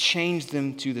 he changed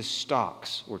them to the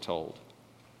stocks, we're told.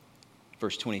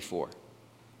 Verse 24.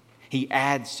 He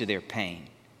adds to their pain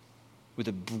with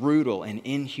a brutal and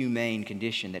inhumane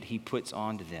condition that he puts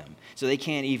onto them. So they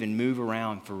can't even move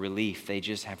around for relief. They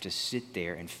just have to sit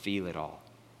there and feel it all.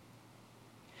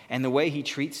 And the way he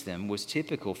treats them was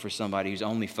typical for somebody whose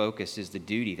only focus is the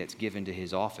duty that's given to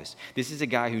his office. This is a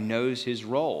guy who knows his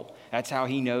role. That's how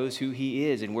he knows who he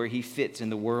is and where he fits in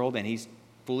the world, and he's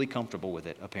fully comfortable with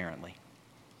it, apparently.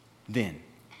 Then,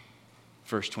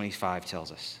 verse 25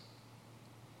 tells us,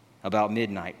 about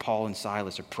midnight, Paul and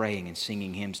Silas are praying and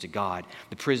singing hymns to God.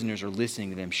 The prisoners are listening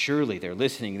to them. Surely they're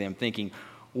listening to them thinking,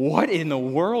 what in the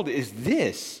world is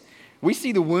this? We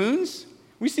see the wounds.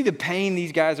 We see the pain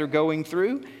these guys are going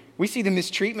through. We see the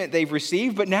mistreatment they've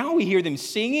received. But now we hear them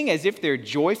singing as if they're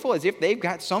joyful, as if they've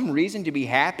got some reason to be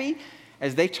happy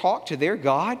as they talk to their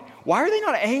God. Why are they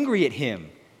not angry at him?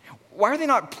 Why are they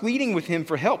not pleading with him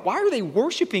for help? Why are they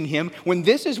worshiping him when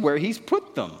this is where he's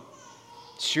put them?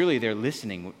 Surely they're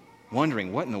listening,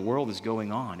 wondering what in the world is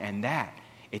going on. And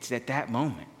it's at that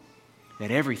moment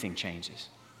that everything changes.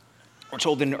 We're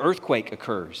told that an earthquake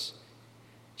occurs,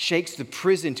 shakes the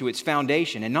prison to its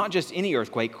foundation. And not just any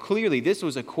earthquake. Clearly, this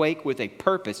was a quake with a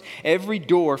purpose. Every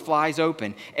door flies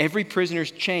open. Every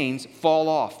prisoner's chains fall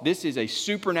off. This is a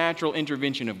supernatural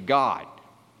intervention of God.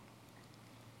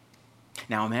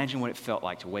 Now imagine what it felt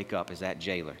like to wake up as that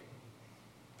jailer.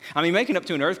 I mean, waking up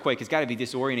to an earthquake has got to be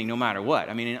disorienting no matter what.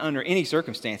 I mean, under any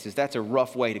circumstances, that's a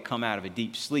rough way to come out of a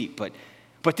deep sleep.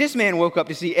 But this man woke up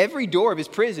to see every door of his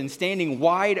prison standing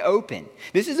wide open.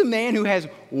 This is a man who has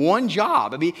one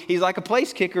job. I mean, he's like a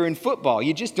place kicker in football.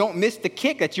 You just don't miss the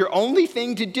kick. That's your only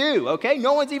thing to do, okay?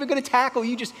 No one's even going to tackle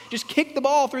you. Just kick the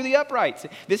ball through the uprights.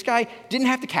 This guy didn't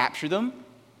have to capture them.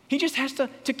 He just has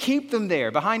to keep them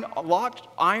there behind locked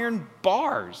iron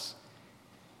bars.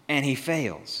 And he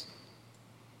fails.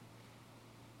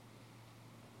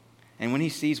 And when he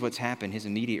sees what's happened, his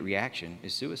immediate reaction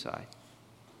is suicide.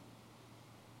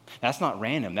 That's not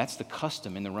random. That's the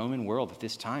custom in the Roman world at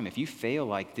this time. If you fail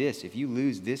like this, if you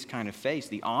lose this kind of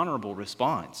faith, the honorable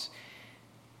response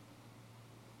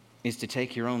is to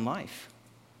take your own life.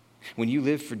 When you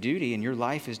live for duty and your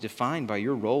life is defined by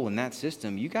your role in that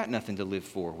system, you got nothing to live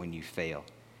for when you fail.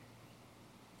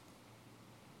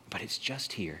 But it's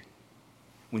just here,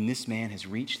 when this man has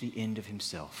reached the end of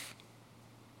himself,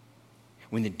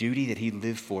 when the duty that he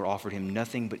lived for offered him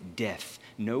nothing but death,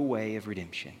 no way of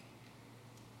redemption,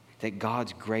 that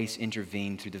God's grace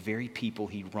intervened through the very people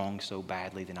he wronged so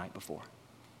badly the night before.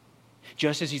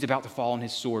 Just as he's about to fall on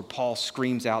his sword, Paul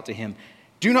screams out to him,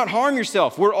 "Do not harm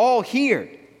yourself, we're all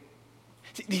here."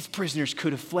 See, these prisoners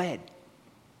could have fled.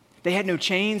 They had no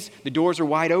chains, the doors are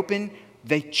wide open,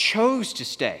 they chose to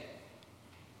stay.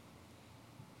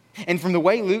 And from the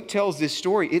way Luke tells this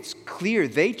story, it's clear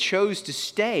they chose to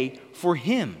stay for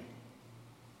him.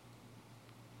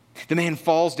 The man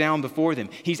falls down before them.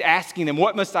 He's asking them,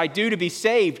 "What must I do to be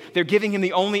saved?" They're giving him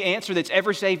the only answer that's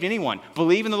ever saved anyone.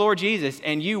 Believe in the Lord Jesus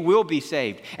and you will be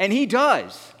saved. And he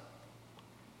does.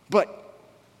 But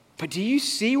do you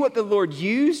see what the Lord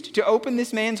used to open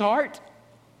this man's heart?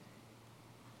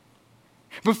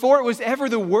 Before it was ever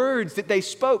the words that they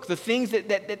spoke, the things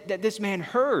that this man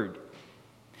heard,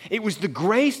 it was the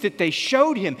grace that they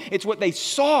showed him. It's what they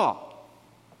saw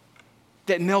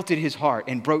that melted his heart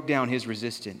and broke down his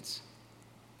resistance.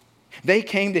 They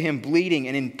came to him bleeding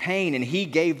and in pain, and he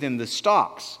gave them the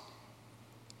stocks.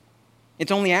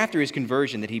 It's only after his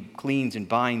conversion that he cleans and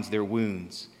binds their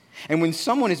wounds. And when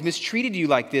someone has mistreated you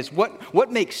like this,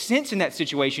 what makes sense in that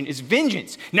situation is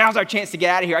vengeance. Now's our chance to get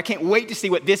out of here. I can't wait to see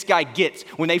what this guy gets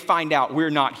when they find out we're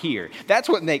not here. That's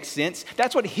what makes sense.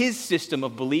 That's what his system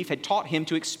of belief had taught him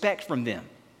to expect from them.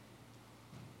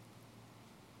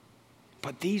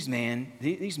 But these men,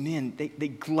 they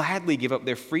gladly give up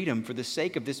their freedom for the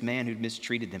sake of this man who'd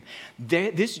mistreated them.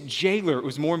 This jailer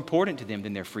was more important to them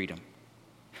than their freedom.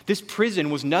 This prison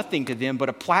was nothing to them but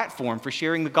a platform for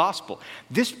sharing the gospel.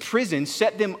 This prison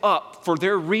set them up for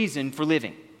their reason for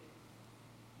living.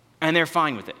 And they're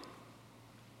fine with it.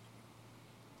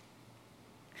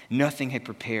 Nothing had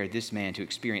prepared this man to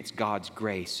experience God's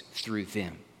grace through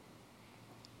them.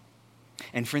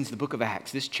 And friends, the book of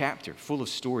Acts, this chapter full of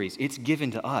stories, it's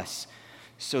given to us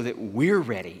so that we're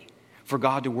ready for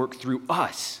God to work through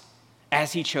us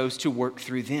as he chose to work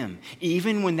through them,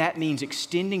 even when that means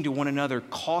extending to one another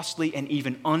costly and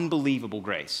even unbelievable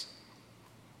grace.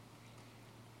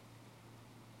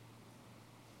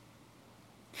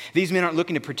 These men aren't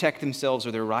looking to protect themselves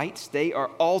or their rights. They are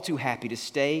all too happy to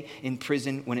stay in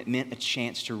prison when it meant a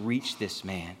chance to reach this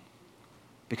man,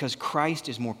 because Christ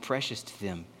is more precious to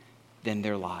them than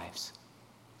their lives.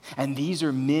 And these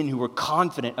are men who are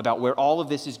confident about where all of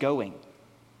this is going.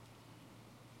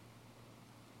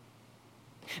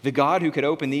 The God who could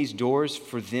open these doors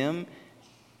for them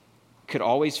could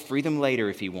always free them later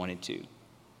if he wanted to.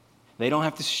 They don't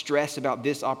have to stress about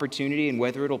this opportunity and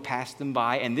whether it'll pass them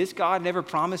by. And this God never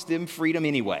promised them freedom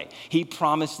anyway. He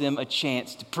promised them a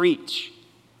chance to preach.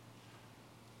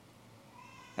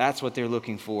 That's what they're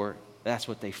looking for. That's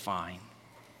what they find.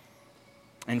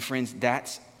 And friends,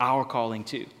 that's our calling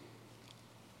too.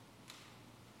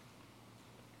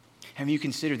 Have you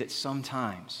considered that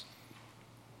sometimes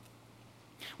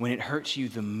when it hurts you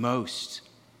the most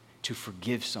to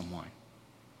forgive someone,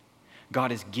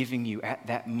 God is giving you at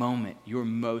that moment your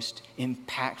most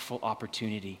impactful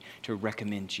opportunity to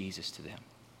recommend Jesus to them?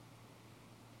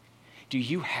 Do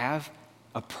you have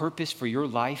a purpose for your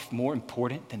life more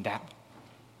important than that?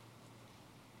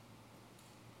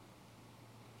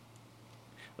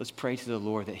 Let's pray to the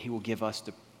Lord that he will give us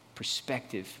the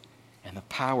perspective and the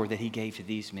power that he gave to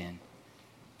these men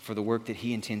for the work that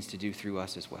he intends to do through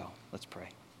us as well. Let's pray.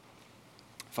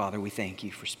 Father, we thank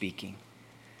you for speaking.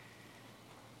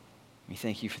 We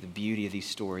thank you for the beauty of these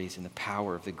stories and the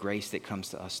power of the grace that comes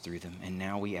to us through them. And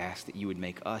now we ask that you would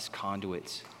make us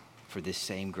conduits for this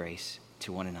same grace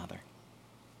to one another.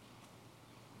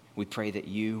 We pray that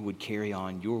you would carry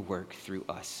on your work through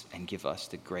us and give us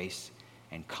the grace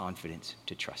and confidence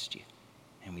to trust you.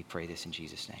 And we pray this in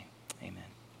Jesus' name. Amen.